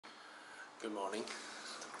Good morning.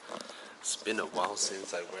 It's been a while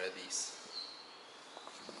since I wear these.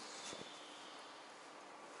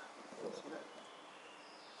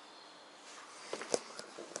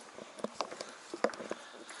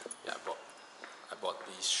 Yeah, I bought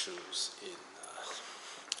these shoes in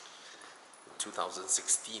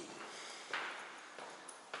 2016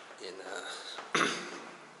 in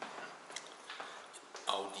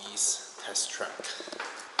Audi's test track.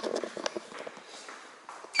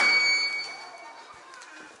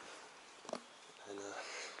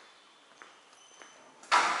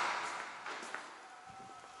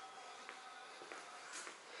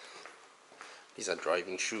 These are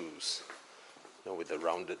driving shoes, with the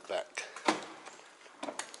rounded back.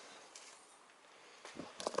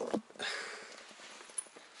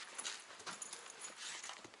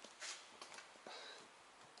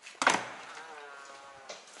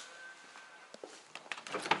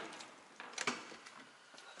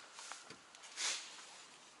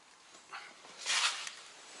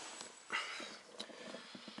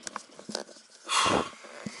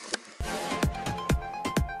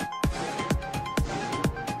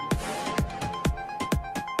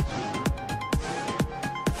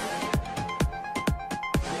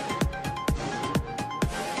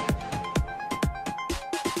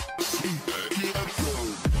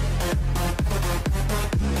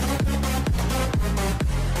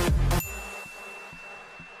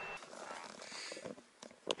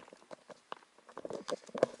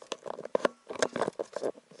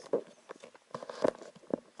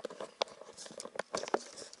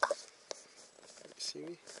 See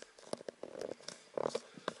me?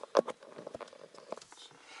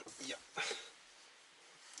 Yeah.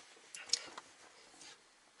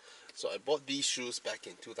 So I bought these shoes back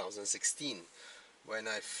in 2016 when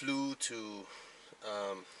I flew to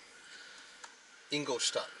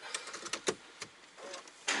Ingolstadt.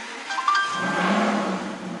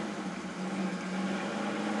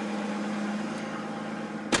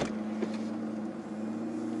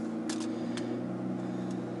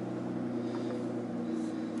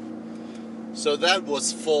 So that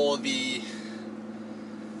was for the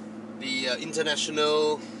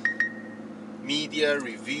international media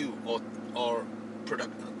review or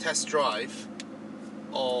test drive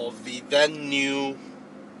of the then new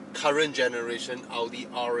current generation Audi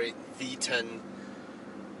R8 V10.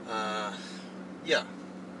 Yeah.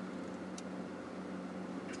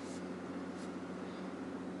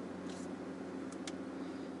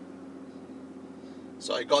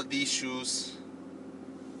 So I got these shoes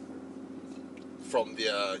from the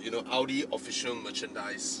Audi official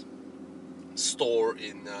merchandise store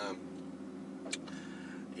in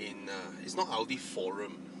it's not Audi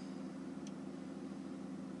Forum.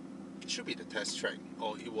 It should be the test track,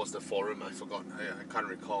 or it was the Forum. I forgot. I can't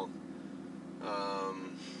recall.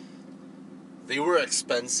 They were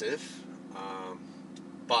expensive,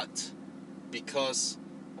 but because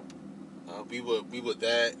we were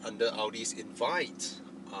there under Audi's invite,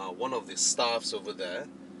 one of the staffs over there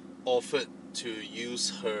offered to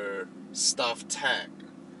use her staff tag,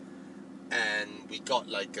 and we got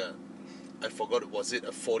like I forgot, was it a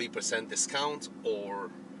 40% discount or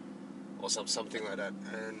something like that,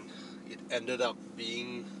 and it ended up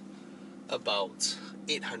being about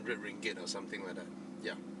 800 ringgit or something like that.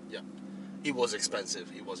 Yeah. It was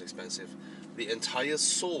expensive. The entire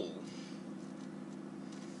sole.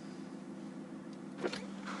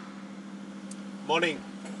 Morning.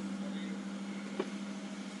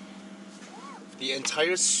 The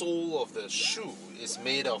entire sole of the shoe is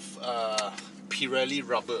made of Pirelli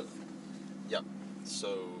rubber. Yep.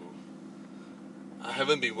 So I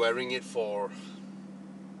haven't been wearing it for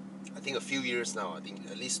I think a few years now. I think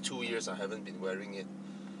at least 2 years I haven't been wearing it.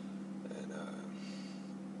 And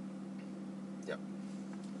yeah.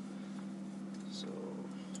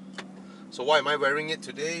 So why am I wearing it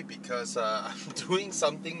today? Because I'm doing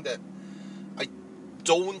something that I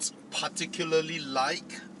don't particularly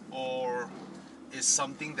like, or is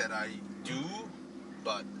something that I do,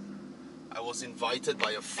 but I was invited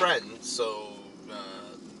by a friend, so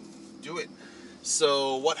do it.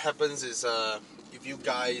 So what happens is, if you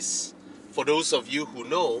guys, for those of you who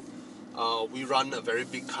know, we run a very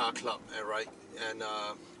big car club, right? And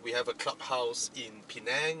we have a clubhouse in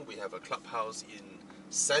Penang, we have a clubhouse in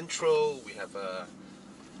Central, we have a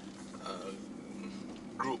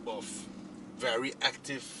group of very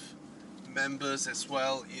active members as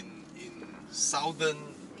well in Southern,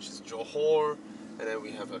 which is Johor, and then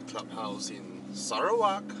we have a clubhouse in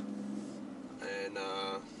Sarawak, and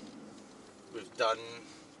we've done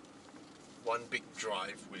one big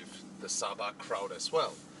drive with the Sabah crowd as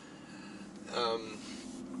well.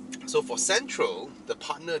 So for Central, the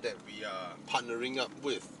partner that we are partnering up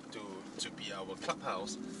with to be our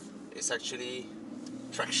clubhouse is actually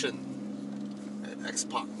Traction at X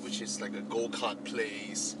Park, which is like a go-kart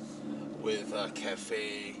place with a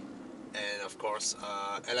cafe, and of course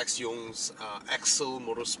Alex Young's Axel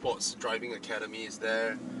Motorsports Driving Academy is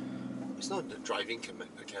there. It's not the driving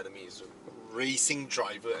academy, it's a racing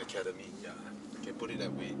driver academy. Yeah, you can put it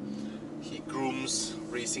that way. He grooms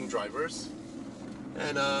racing drivers,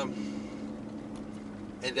 and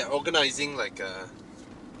they're organizing like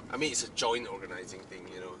I mean it's a joint organizing thing,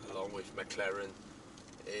 you know, along with McLaren,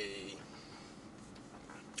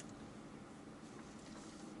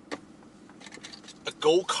 a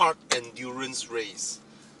go-kart endurance race,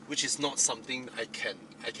 which is not something I can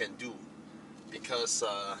do because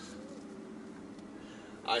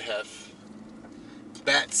I have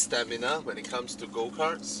bad stamina when it comes to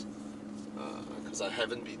go-karts, because I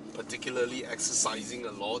haven't been particularly exercising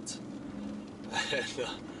a lot. And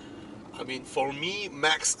I mean, for me,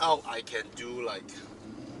 max out I can do like,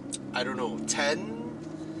 I don't know, 10,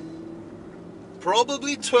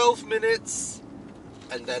 probably 12 minutes,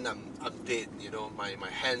 and then I'm dead, you know. My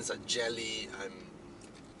hands are jelly.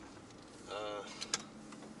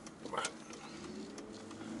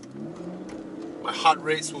 My heart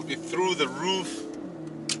rates will be through the roof.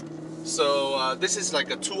 So this is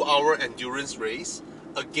like a 2-hour endurance race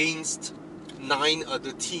against 9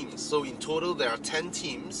 other teams. So in total there are 10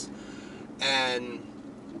 teams, and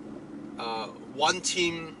one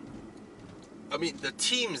team, I mean the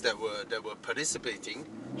teams that were participating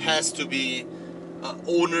has to be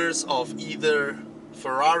owners of either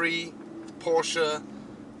Ferrari, Porsche,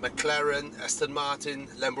 McLaren, Aston Martin,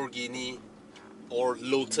 Lamborghini, or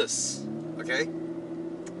Lotus. Okay,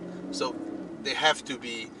 so they have to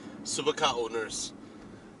be supercar owners.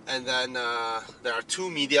 And then there are 2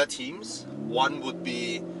 media teams. One would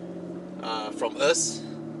be from us,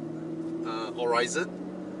 Horizon,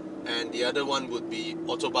 and the other one would be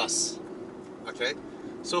Autobus. Okay,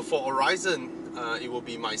 so for Horizon, it will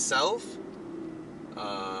be myself.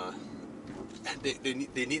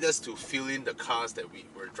 They need us to fill in the cars that we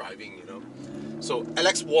were driving, you know. So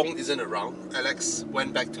Alex Wong isn't around. Alex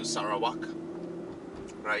went back to Sarawak,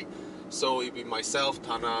 right? So it'll be myself,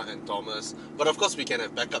 Tana, and Thomas. But of course we can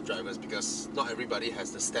have backup drivers because not everybody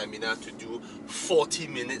has the stamina to do 40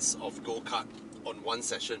 minutes of go-kart on one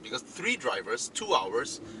session, because 3 drivers, 2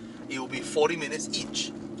 hours, it will be 40 minutes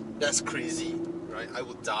each. That's crazy, right? I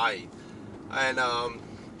would die. And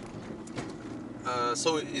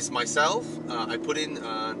so it's myself, I put in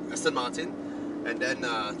Aston Martin, and then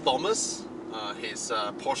Thomas, his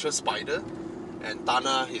Porsche Spider, and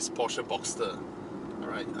Tana, his Porsche Boxster.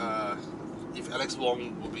 Alright, if Alex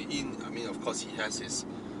Wong will be in, I mean, of course he has his,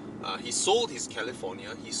 he sold his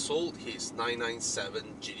California, he sold his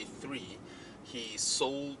 997 GT3, he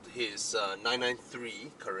sold his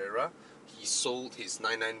 993 Carrera, he sold his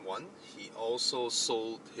 991, he also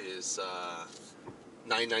sold his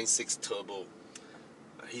 996 Turbo.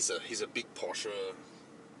 He's a big Porsche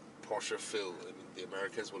Phil. I mean, the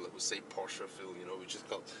Americans will say Porsche Phil, you know, which is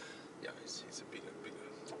called, yeah, he's a big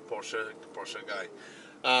Porsche guy.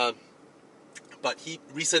 But he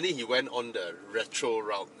recently went on the retro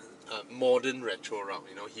route, modern retro route.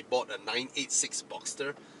 You know, he bought a 986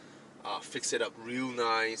 Boxster, fixed it up real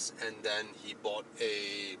nice, and then he bought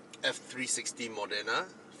a F360 Modena,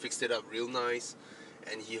 fixed it up real nice,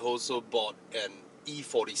 and he also bought an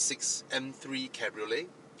E46 M3 Cabriolet,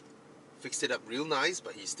 fixed it up real nice,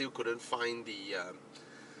 but he still couldn't find the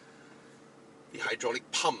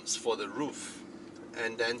hydraulic pumps for the roof.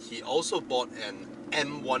 And then he also bought an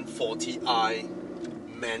M140i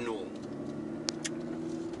manual.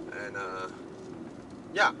 And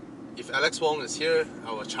yeah, if Alex Wong is here,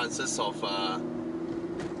 our chances of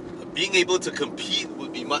being able to compete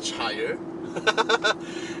would be much higher.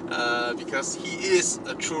 Because he is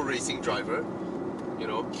a true racing driver, you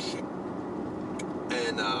know.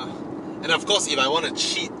 And of course, if I want to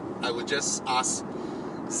cheat, I would just ask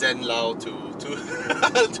Zen Lau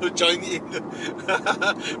to join in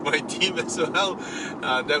my team as well.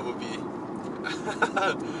 That would be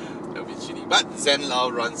cheating. But Zen Lau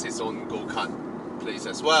runs his own go-kart place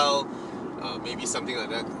as well. Maybe something like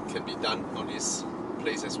that can be done on his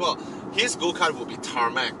place as well. His go-kart will be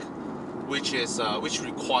tarmac, which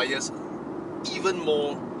requires even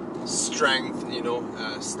more strength, you know,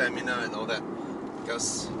 stamina and all that,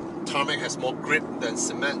 because tarmac has more grip than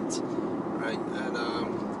cement, right?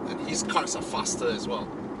 And his cars are faster as well.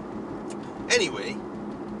 Anyway,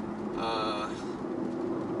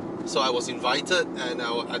 so I was invited, and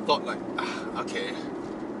I thought like, okay,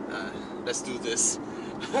 let's do this.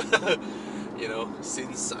 you know,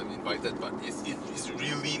 since I'm invited, but it's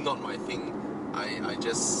really not my thing. I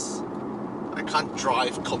can't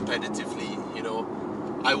drive competitively, you know.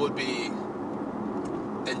 I would be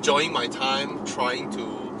enjoying my time trying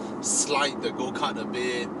to slide the go-kart a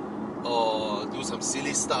bit or do some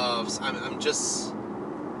silly stuffs. I'm just,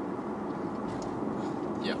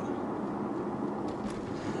 yeah.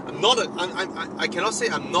 I cannot say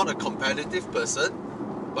I'm not a competitive person,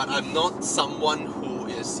 but I'm not someone who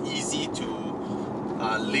is easy to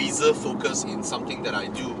laser focus in something that I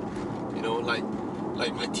do. You know, like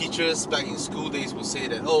my teachers back in school days would say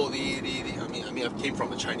that, oh, I mean, I came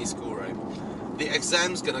from a Chinese school, right? The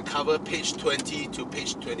exam's gonna cover page 20 to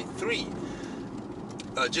page 23.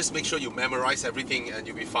 Just make sure you memorize everything and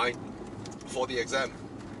you'll be fine for the exam.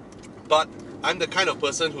 But I'm the kind of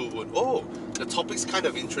person who would, oh, the topic's kind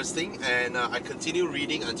of interesting, and I continue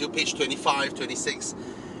reading until page 25, 26,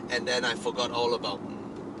 and then I forgot all about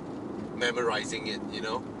memorizing it, you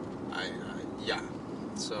know. Yeah.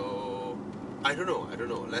 So I don't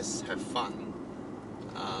know. Let's have fun.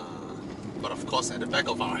 But of course, at the back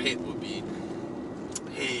of our head would be,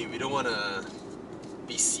 hey, we don't want to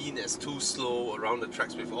be seen as too slow around the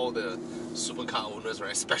tracks with all the supercar owners,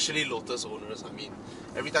 right? Especially Lotus owners. I mean,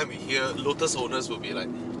 every time we hear Lotus owners will be like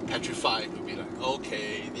petrified. We'll be like,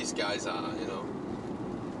 okay, these guys are, you know.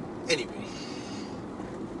 Anyway,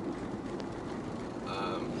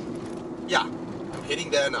 yeah, I'm heading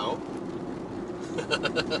there now.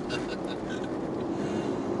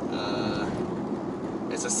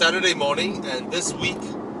 It's a Saturday morning, and this week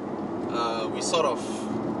we sort of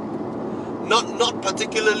not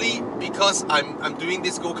particularly because I'm doing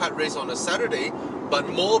this go-kart race on a Saturday, but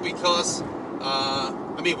more because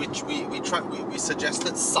I mean we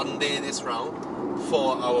suggested Sunday this round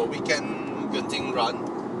for our weekend Genting run,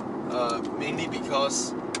 mainly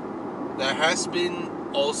because there has been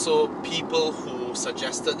also people who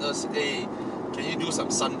suggested us, hey, can you do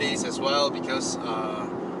some Sundays as well, because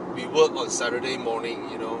we work on Saturday morning,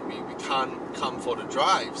 you know, we can't come for the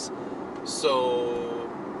drives. So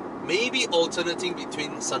maybe alternating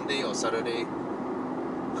between Sunday or Saturday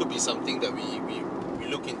could be something that we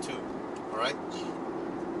look into. Alright?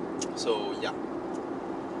 So yeah.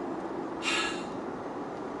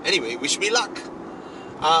 Anyway, wish me luck.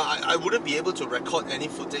 I wouldn't be able to record any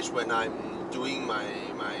footage when I'm doing my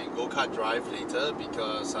go-kart drive later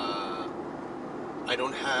because I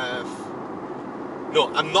don't have...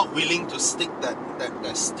 No, I'm not willing to stick that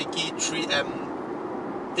sticky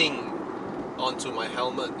 3M thing onto my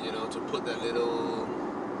helmet, you know, to put that little...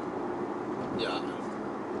 Yeah.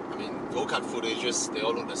 I mean, go-kart footages, they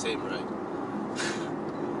all look the same, right?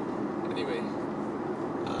 Anyway.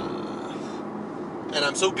 And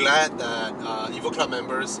I'm so glad that Evo Club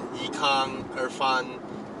members, Yikang, Irfan,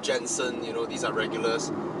 Jensen, you know, these are regulars.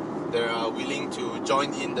 They are willing to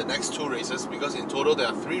join in the next 2 races, because in total there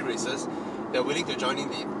are 3 races. They're willing to join in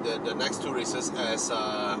the next 2 races as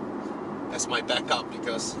my backup,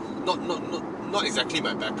 because not exactly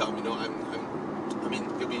my backup, you know. I mean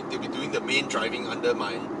they'll be doing the main driving under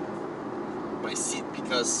my seat,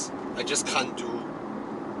 because I just can't do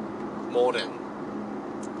more than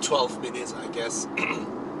 12 minutes, I guess.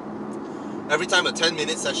 Every time a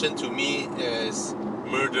 10-minute session to me is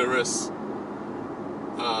murderous.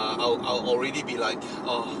 I'll already be like,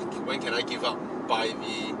 oh, when can I give up? By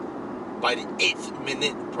the 8th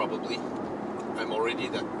minute probably. I'm already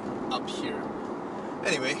that up here.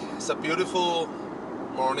 Anyway, it's a beautiful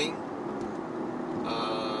morning.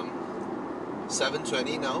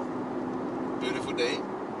 7:20 now. Beautiful day.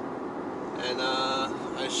 And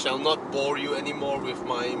I shall not bore you anymore with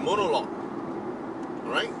my monologue.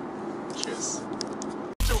 Alright? Cheers.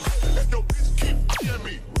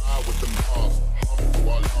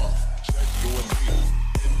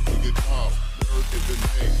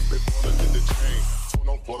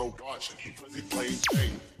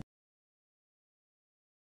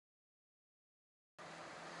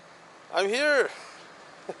 I'm here.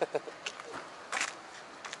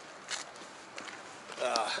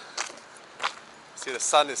 See, the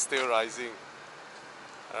sun is still rising.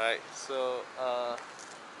 Alright, so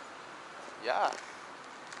yeah,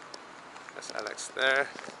 there's Alex there.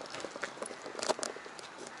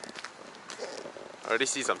 I already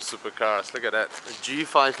see some supercars. Look at that, a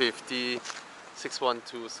G550,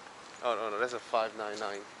 612. Oh no, that's a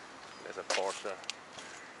 599. There's a Porsche,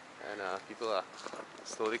 and people are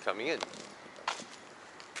slowly coming in.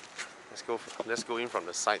 Let's go in from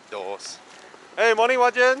the side doors. Hey, morning,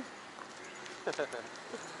 Wajan. All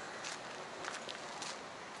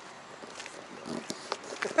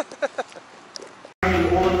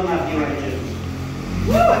of them have new engines.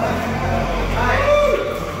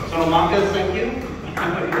 So Marcus, thank you.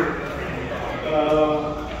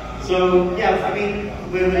 So yeah, I mean,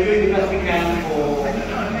 we're doing the best we can for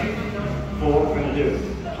what we're going to do.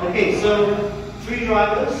 Okay, so 3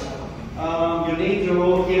 drivers. Your names are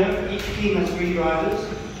all here. Each team has 3 drivers.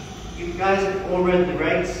 You guys have all read the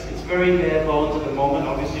regs. It's very bare bones at the moment.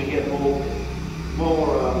 Obviously, you get more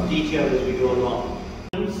detail as we go along.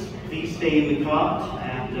 Please stay in the cart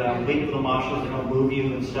and wait for the marshals to not move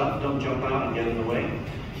you and stuff. Don't jump out and get in the way.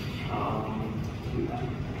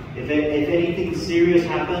 If anything serious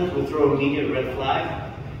happens, we'll throw an immediate red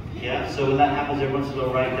flag. Yeah, so when that happens, everyone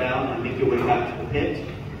slow right down and make your way back to the pit.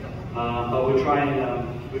 But we're trying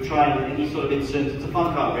any sort of incident. It's a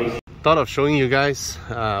fun car race. Thought of showing you guys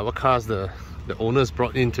what cars the owners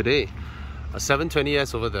brought in today. A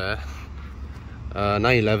 720S over there,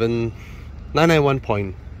 911,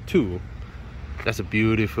 991.2. That's a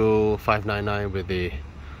beautiful 599 with the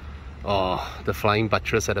flying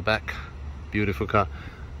buttress at the back. Beautiful car.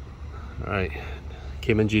 Alright,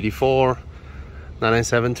 Cayman GT4,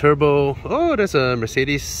 997 turbo. Oh, there's a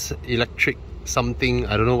Mercedes electric something.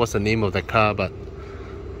 I don't know what's the name of that car, but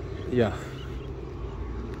yeah.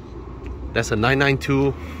 That's a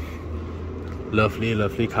 992. Lovely,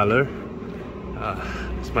 lovely color.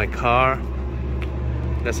 It's my car.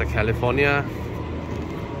 That's a California.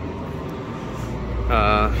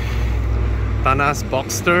 Tana's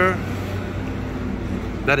Boxster.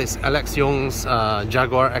 That is Alex Young's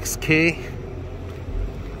Jaguar XK.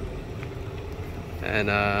 And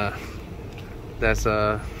there's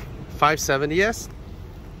a 570S.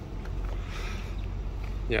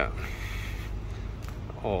 Yeah.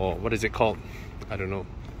 Or what is it called? I don't know.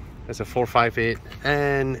 There's a 458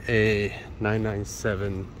 and a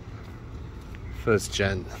 997 first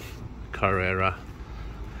gen Carrera.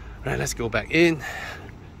 Right, let's go back in.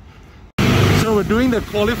 So we're doing the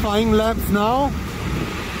qualifying laps now.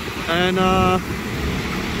 And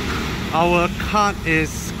our cart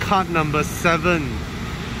is cart number 7.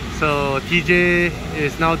 So TJ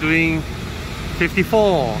is now doing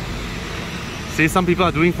 54. See, some people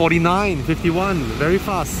are doing 49, 51, very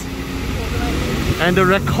fast. And the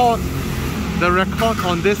record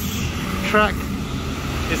on this track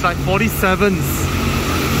is like 47s.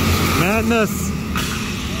 Madness.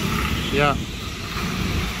 Yeah.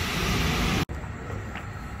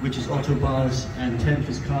 Which is Autobars, and 10th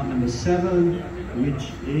is cart number 7,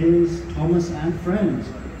 which is Thomas and Friends.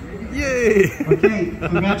 Yay! Okay,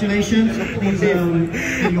 congratulations. Please get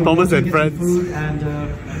your Thomas and get some Friends. food, and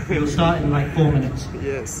we'll start in like 4 minutes.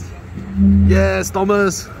 Yes. Yes,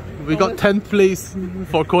 Thomas. We got 10th place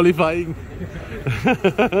for qualifying.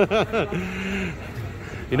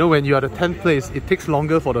 You know, when you are the 10th place, it takes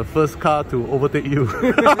longer for the first car to overtake you.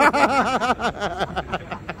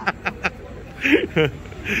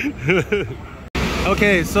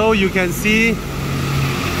 Okay, so you can see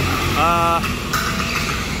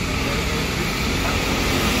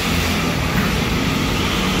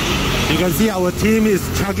our team is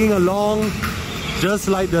chugging along just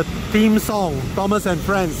like the theme song, Thomas and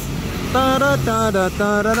Friends. Da da da da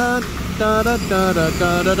da da da da da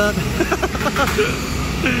da da da.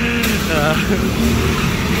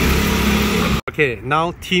 Okay,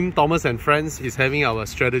 now Team Thomas and Friends is having our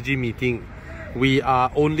strategy meeting. We are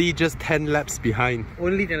only just 10 laps behind.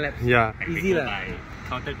 Only 10 laps? Yeah. Easy lah.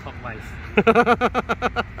 Counterclockwise.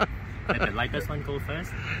 Let the lightest one go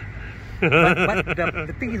first. but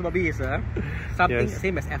the thing is, Bobby, is something Yes.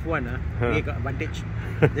 same as F1. We got advantage.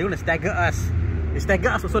 They're going to stagger us. They stagger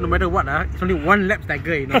us also no matter what. It's only 1 lap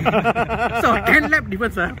stagger, you know. So 10 lap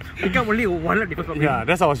difference, become only 1 lap difference. Bobby. Yeah,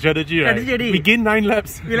 that's our strategy, right? Strategy. We gain 9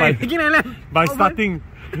 laps We gain 9 laps. by starting.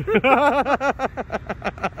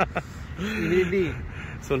 Really.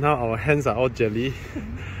 So now our hands are all jelly.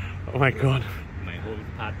 Oh my god. My whole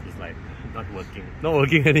part is like not working. Not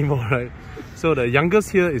working anymore, right? So the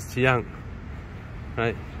youngest here is Chiang,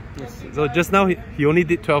 right? Yes. So just now he only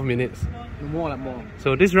did 12 minutes. More.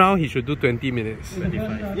 So this round he should do 20 minutes.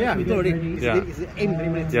 25. Yeah, we told already. Yeah. It's aim 20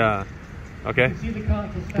 minutes. Yeah. Okay. See the cart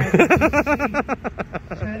to start.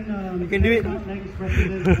 You can do it.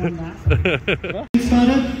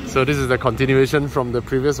 So this is the continuation from the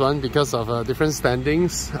previous one because of different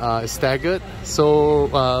standings, staggered. So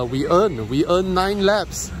we earn 9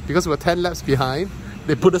 laps because we're 10 laps behind.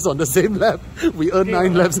 They put us on the same lap. We earn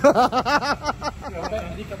 9 laps.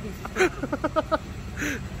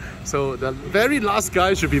 So the very last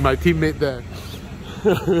guy should be my teammate there.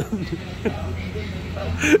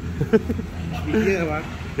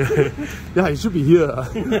 Yeah, he should be here.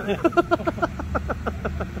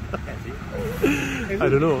 I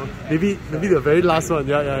don't know. Maybe the very last one.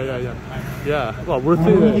 Yeah. Well, worth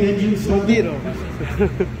it.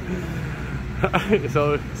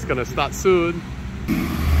 So it's gonna start soon.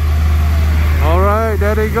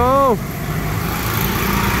 there they go.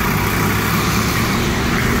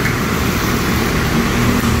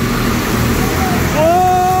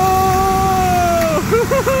 Oh!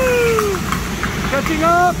 Catching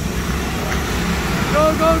up. Go,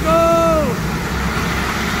 go, go.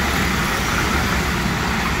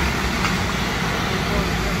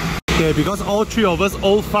 Okay, because all three of us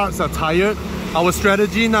old farts are tired, our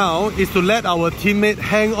strategy now is to let our teammate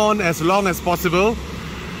hang on as long as possible.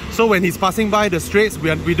 So when he's passing by the straights,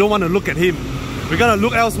 we don't want to look at him. We're gonna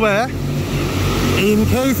look elsewhere in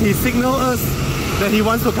case he signals us that he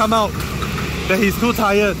wants to come out, that he's too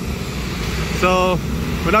tired. So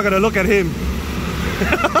we're not gonna look at him.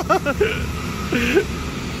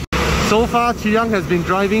 So far, Chi Yang has been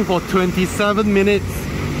driving for 27 minutes.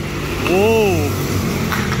 Whoa!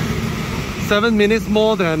 7 minutes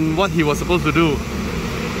more than what he was supposed to do.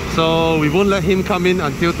 So we won't let him come in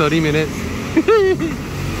until 30 minutes.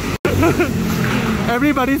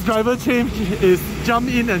 Everybody's driver change is jump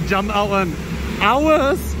in and jump out one.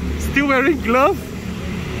 Ours, still wearing gloves.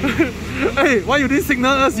 Hey, why you didn't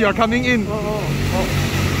signal us you are coming in?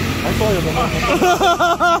 I saw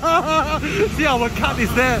you. See, our card is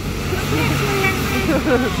there.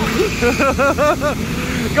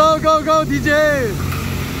 Go, go, go, DJ!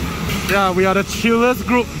 Yeah, we are the chillest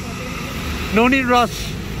group. No need rush.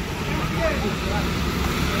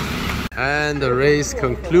 And the race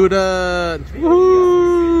concluded.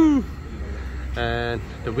 Woo! And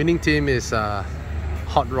the winning team is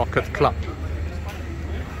Hot Rocket Club.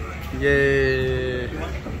 Yay!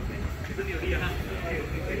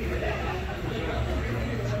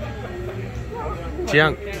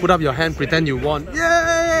 Jiang, put up your hand, pretend you won.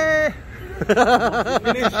 Yay!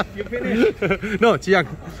 You finished. No, Jiang.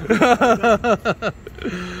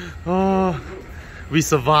 Oh, we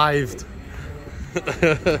survived.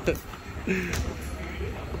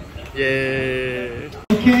 Yay!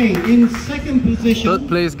 Okay, in second position, Third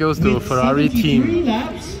place goes to Ferrari team. 73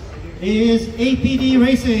 laps is APD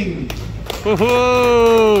Racing.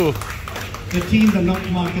 Woohoo! The team that knocked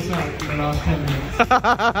Marcus out in the last 10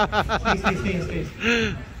 minutes.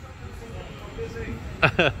 Stay.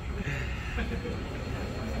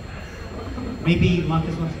 Maybe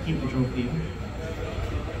Marcus wants to keep the trophy.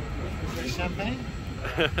 Champagne?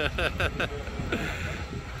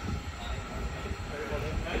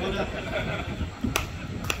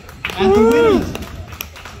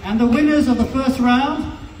 And the winners of the first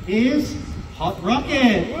round is Hot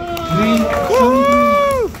Rocket.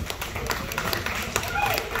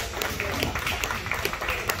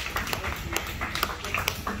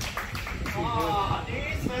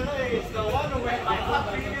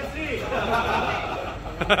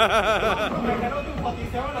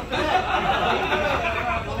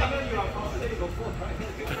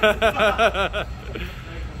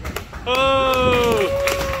 Oh!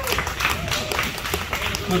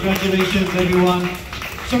 Congratulations, everyone.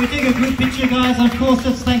 So we take a group picture, guys. And of course,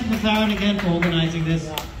 let's thank McLaren again for organizing this.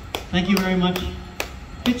 Thank you very much.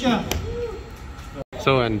 Picture.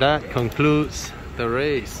 So, and that concludes the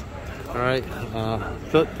race. All right.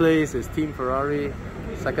 Third place is Team Ferrari.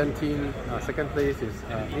 Second place is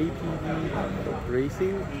APD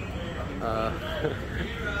Racing.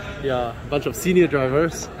 Yeah, a bunch of senior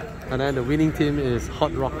drivers. And then the winning team is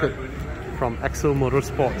Hot Rocket from Exo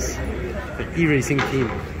Motorsports, the e-racing team.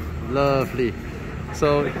 Lovely.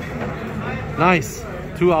 So nice.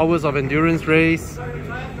 2 hours of endurance race,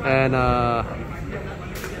 and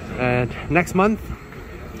next month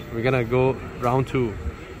we're gonna go round 2,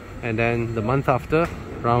 and then the month after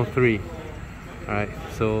round 3. All right.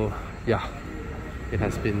 So yeah, it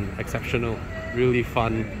has been exceptional, really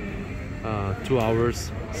fun. 2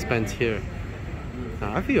 hours spent here.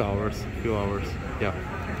 A few hours, yeah.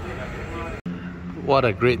 What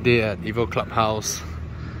a great day at Evo Clubhouse.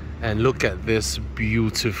 And look at this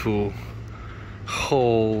beautiful,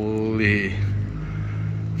 holy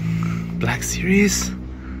Black Series.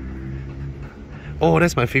 Oh,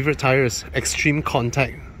 that's my favorite tires. Extreme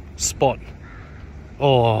Contact Sport.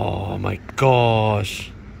 Oh my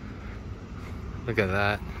gosh. Look at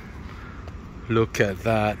that. Look at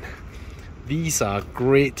that. These are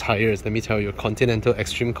great tires, let me tell you. Continental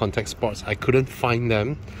Extreme Contact Sports. I couldn't find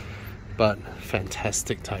them, but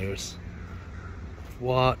fantastic tires.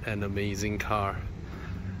 What an amazing car.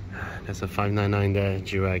 There's a 599 there,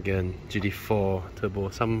 G-Wagon, GT4 Turbo.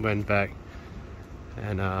 Some went back.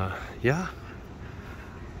 And yeah,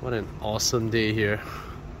 what an awesome day here.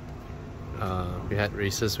 We had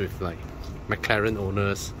races with like McLaren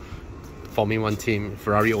owners forming one team,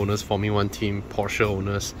 Ferrari owners forming one team, Porsche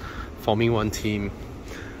owners forming one team,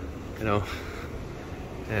 you know.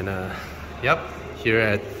 And yep, here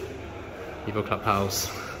at Evo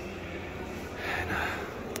Clubhouse. And,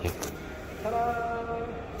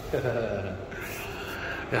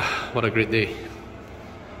 yeah, what a great day.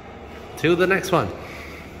 Till the next one.